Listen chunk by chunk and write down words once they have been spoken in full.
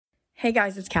Hey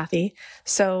guys, it's Kathy.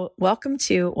 So welcome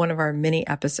to one of our mini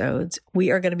episodes.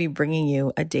 We are going to be bringing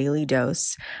you a daily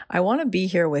dose. I want to be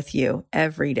here with you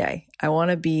every day. I want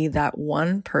to be that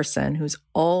one person who's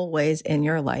always in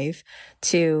your life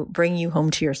to bring you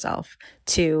home to yourself,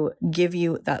 to give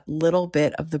you that little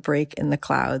bit of the break in the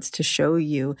clouds, to show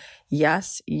you,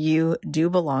 yes, you do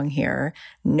belong here.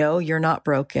 No, you're not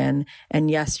broken.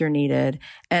 And yes, you're needed.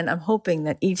 And I'm hoping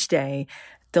that each day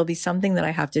there'll be something that I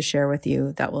have to share with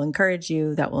you that will encourage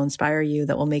you, that will inspire you,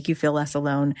 that will make you feel less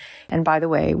alone. And by the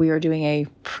way, we are doing a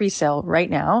pre-sale right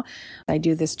now. I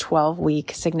do this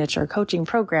 12-week signature coaching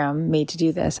program made to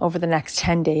do this. Over the next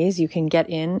 10 days, you can get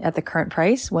in at the current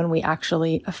price. When we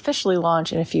actually officially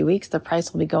launch in a few weeks, the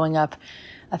price will be going up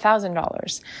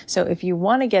 $1,000. So if you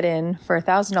want to get in for a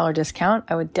 $1,000 discount,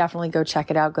 I would definitely go check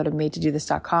it out. Go to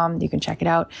madetodothis.com. You can check it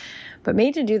out. But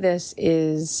Made to Do This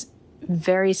is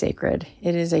very sacred.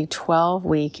 It is a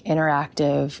 12-week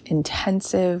interactive,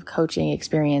 intensive coaching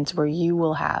experience where you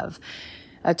will have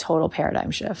a total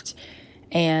paradigm shift.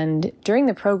 And during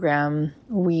the program,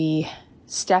 we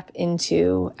step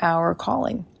into our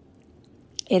calling.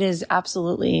 It is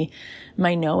absolutely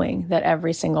my knowing that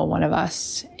every single one of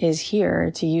us is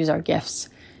here to use our gifts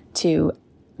to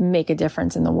make a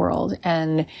difference in the world.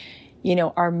 And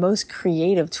our most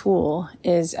creative tool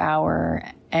is our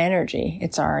energy.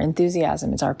 It's our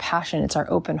enthusiasm. It's our passion. It's our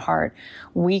open heart.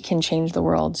 We can change the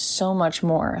world so much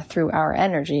more through our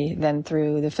energy than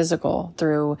through the physical,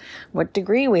 through what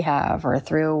degree we have, or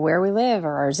through where we live,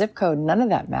 or our zip code. None of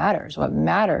that matters. What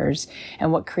matters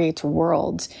and what creates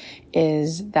worlds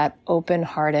is that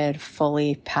open-hearted,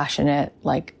 fully passionate,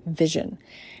 vision.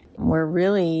 We're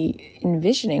really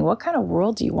envisioning what kind of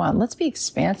world do you want? Let's be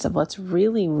expansive. Let's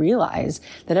really realize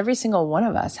that every single one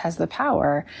of us has the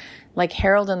power, like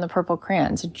Harold and the Purple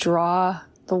Crayon, to draw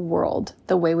the world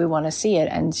the way we want to see it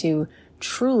and to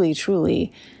truly,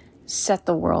 truly set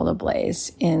the world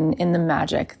ablaze in the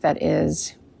magic that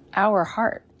is our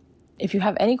heart. If you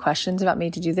have any questions about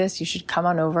Made to Do This, you should come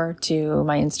on over to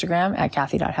my Instagram at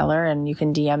Kathy.Heller and you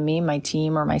can DM me, my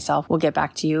team, or myself. We'll get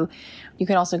back to you. You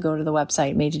can also go to the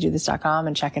website, madetodothis.com,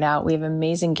 and check it out. We have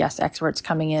amazing guest experts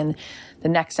coming in. The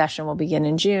next session will begin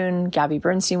in June. Gabby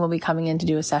Bernstein will be coming in to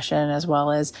do a session, as well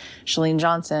as Chalene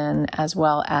Johnson, as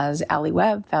well as Allie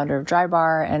Webb, founder of Dry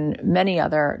Bar, and many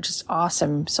other just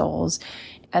awesome souls.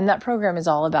 And that program is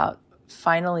all about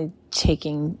finally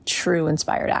taking true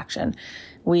inspired action.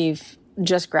 We've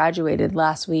just graduated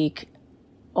last week,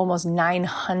 almost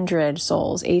 900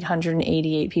 souls,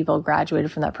 888 people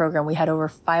graduated from that program. We had over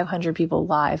 500 people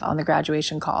live on the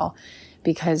graduation call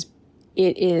because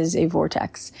it is a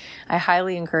vortex. I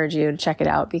highly encourage you to check it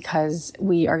out because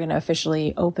we are going to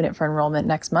officially open it for enrollment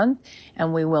next month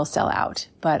and we will sell out.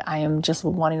 But I am just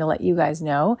wanting to let you guys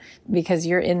know, because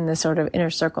you're in this sort of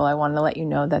inner circle, I wanted to let you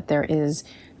know that there is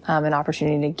an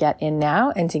opportunity to get in now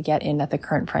and to get in at the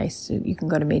current price. So you can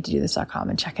go to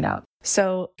madetodothis.com and check it out.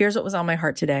 So here's what was on my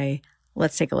heart today.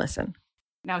 Let's take a listen.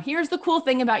 Now, here's the cool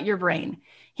thing about your brain.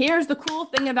 Here's the cool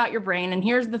thing about your brain. And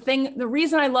here's the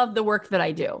reason I love the work that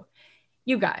I do.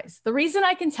 You guys, the reason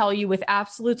I can tell you with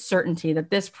absolute certainty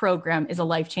that this program is a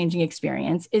life-changing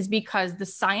experience is because the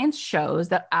science shows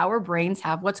that our brains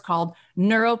have what's called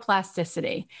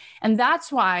neuroplasticity. And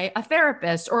that's why a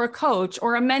therapist or a coach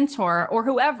or a mentor or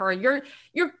whoever, your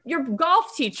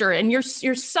golf teacher, and you're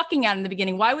sucking at in the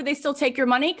beginning, why would they still take your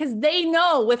money? Because they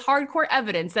know with hardcore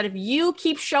evidence that if you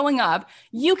keep showing up,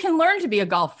 you can learn to be a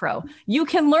golf pro. You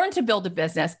can learn to build a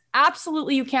business.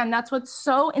 Absolutely you can. That's what's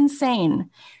so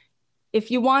insane. If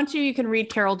you want to, you can read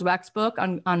Carol Dweck's book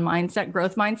on mindset,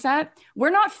 growth mindset. We're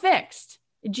not fixed.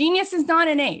 Genius is not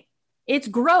innate. It's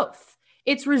growth.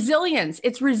 It's resilience.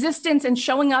 It's resistance and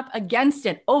showing up against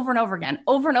it over and over again,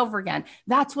 over and over again.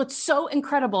 That's what's so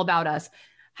incredible about us.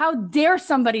 How dare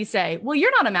somebody say, well,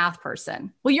 you're not a math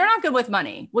person. Well, you're not good with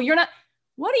money. Well, you're not.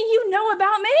 What do you know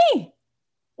about me?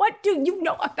 What do you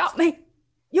know about me?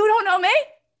 You don't know me?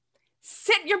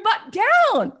 Sit your butt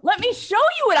down. Let me show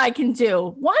you what I can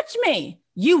do. Watch me.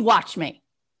 You watch me.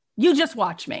 You just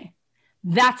watch me.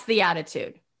 That's the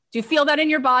attitude. Do you feel that in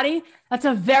your body? That's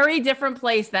a very different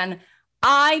place than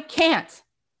I can't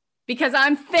because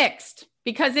I'm fixed,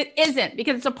 because it isn't,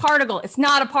 because it's a particle. It's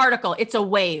not a particle. It's a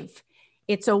wave.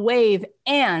 It's a wave,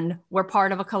 and we're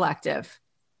part of a collective.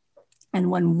 And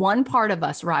when one part of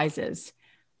us rises,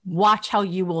 watch how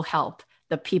you will help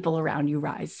the people around you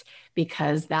rise,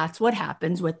 because that's what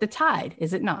happens with the tide,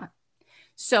 is it not?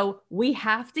 So we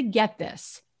have to get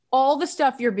this. All the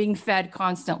stuff you're being fed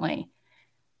constantly.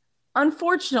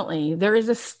 Unfortunately,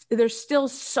 there's still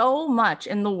so much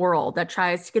in the world that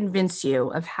tries to convince you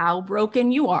of how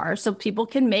broken you are so people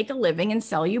can make a living and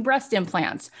sell you breast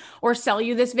implants or sell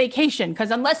you this vacation. Because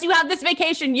unless you have this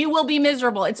vacation, you will be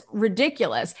miserable. It's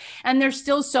ridiculous. And there's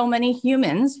still so many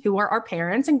humans who are our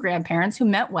parents and grandparents who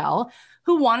meant well,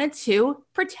 who wanted to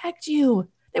protect you.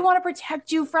 They want to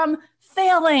protect you from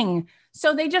failing.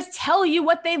 So they just tell you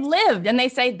what they've lived and they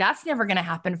say, that's never going to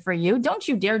happen for you. Don't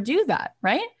you dare do that,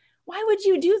 right? Why would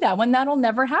you do that when that'll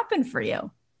never happen for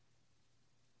you?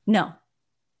 No,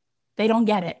 they don't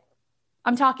get it.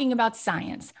 I'm talking about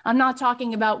science. I'm not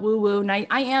talking about woo-woo. And I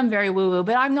am very woo-woo,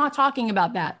 but I'm not talking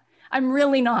about that. I'm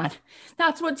really not.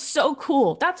 That's what's so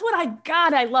cool. That's what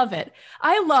I love it.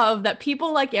 I love that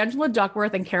people like Angela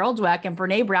Duckworth and Carol Dweck and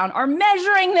Brene Brown are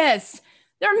measuring this.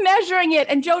 They're measuring it.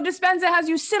 And Joe Dispenza has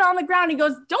you sit on the ground. He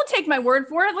goes, don't take my word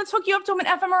for it. Let's hook you up to an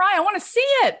fMRI. I want to see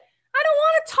it. I don't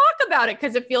want to talk about it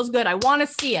because it feels good. I want to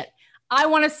see it. I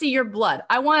want to see your blood.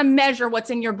 I want to measure what's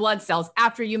in your blood cells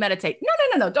after you meditate.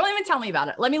 No. Don't even tell me about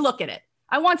it. Let me look at it.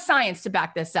 I want science to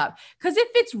back this up. Because if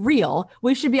it's real,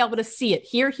 we should be able to see it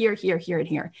here, and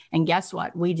here. And guess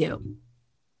what? We do.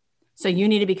 So you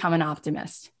need to become an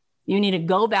optimist. You need to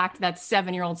go back to that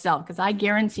 7-year-old self, because I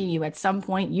guarantee you at some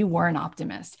point you were an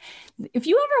optimist. If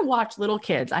you ever watch little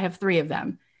kids, I have 3 of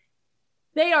them.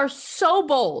 They are so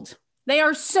bold. They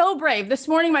are so brave. This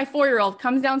morning, my 4-year-old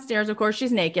comes downstairs. Of course,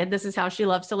 she's naked. This is how she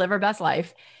loves to live her best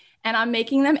life. And I'm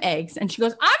making them eggs. And she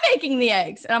goes, I'm making the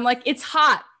eggs. And I'm like, it's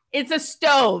hot. It's a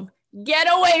stove. Get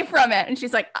away from it. And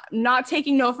she's like, I'm not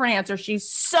taking no for an answer. She's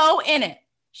so in it.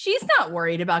 She's not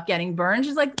worried about getting burned.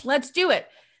 She's like, let's do it.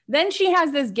 Then she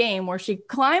has this game where she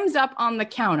climbs up on the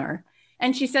counter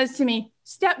and she says to me,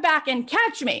 step back and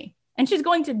catch me. And she's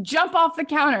going to jump off the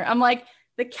counter. I'm like,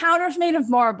 the counter's made of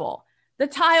marble. The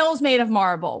tile's made of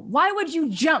marble. Why would you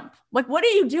jump? Like, what are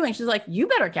you doing? She's like, you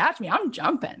better catch me. I'm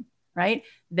jumping, right?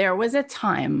 There was a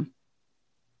time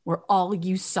where all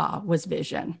you saw was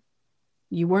vision.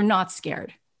 You were not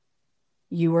scared.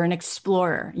 You were an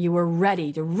explorer. You were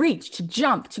ready to reach, to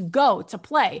jump, to go, to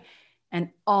play. And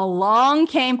along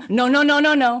came, no.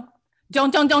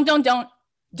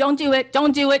 Don't do it.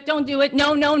 Don't do it. Don't do it.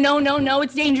 No.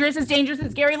 It's dangerous.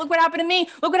 It's scary. Look what happened to me.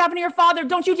 Look what happened to your father.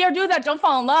 Don't you dare do that. Don't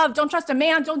fall in love. Don't trust a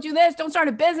man. Don't do this. Don't start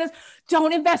a business.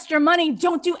 Don't invest your money.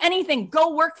 Don't do anything.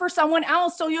 Go work for someone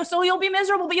else. So you'll be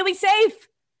miserable, but you'll be safe.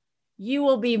 You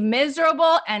will be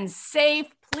miserable and safe.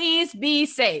 Please be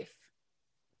safe.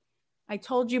 I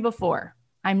told you before,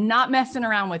 I'm not messing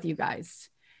around with you guys.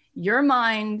 Your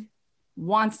mind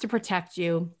wants to protect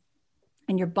you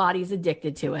and your body's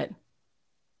addicted to it.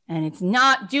 And it's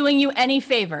not doing you any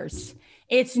favors.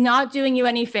 It's not doing you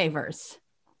any favors.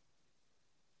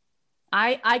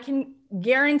 I can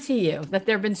guarantee you that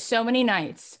there have been so many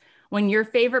nights when your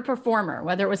favorite performer,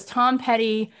 whether it was Tom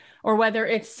Petty or whether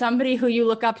it's somebody who you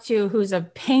look up to who's a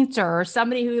painter or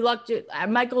somebody who you look to,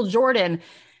 Michael Jordan,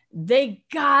 they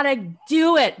gotta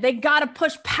do it. They gotta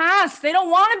push past. They don't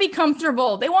want to be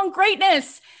comfortable. They want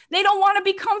greatness. They don't want to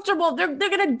be comfortable. They're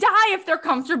gonna die if they're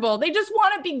comfortable. They just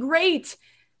want to be great.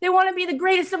 They want to be the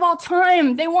greatest of all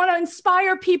time. They want to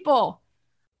inspire people.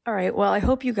 All right. Well, I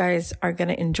hope you guys are going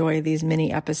to enjoy these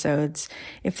mini episodes.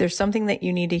 If there's something that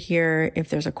you need to hear, if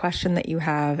there's a question that you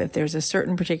have, if there's a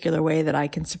certain particular way that I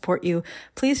can support you,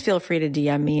 please feel free to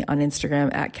DM me on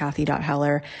Instagram at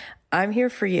Kathy.Heller. I'm here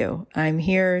for you. I'm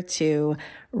here to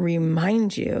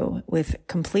remind you with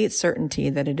complete certainty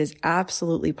that it is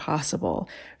absolutely possible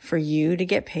for you to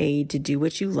get paid to do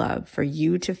what you love, for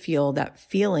you to feel that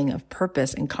feeling of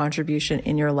purpose and contribution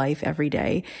in your life every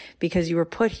day, because you were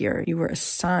put here. You were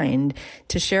assigned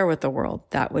to share with the world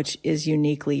that which is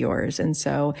uniquely yours. And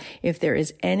so if there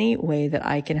is any way that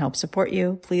I can help support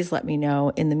you, please let me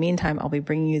know. In the meantime, I'll be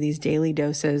bringing you these daily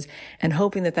doses and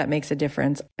hoping that that makes a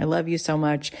difference. I love you so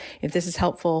much. If this is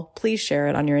helpful, please share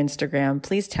it on your Instagram.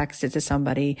 Please text it to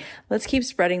somebody. Let's keep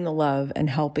spreading the love and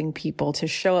helping people to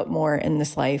show up more in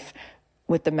this life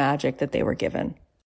with the magic that they were given.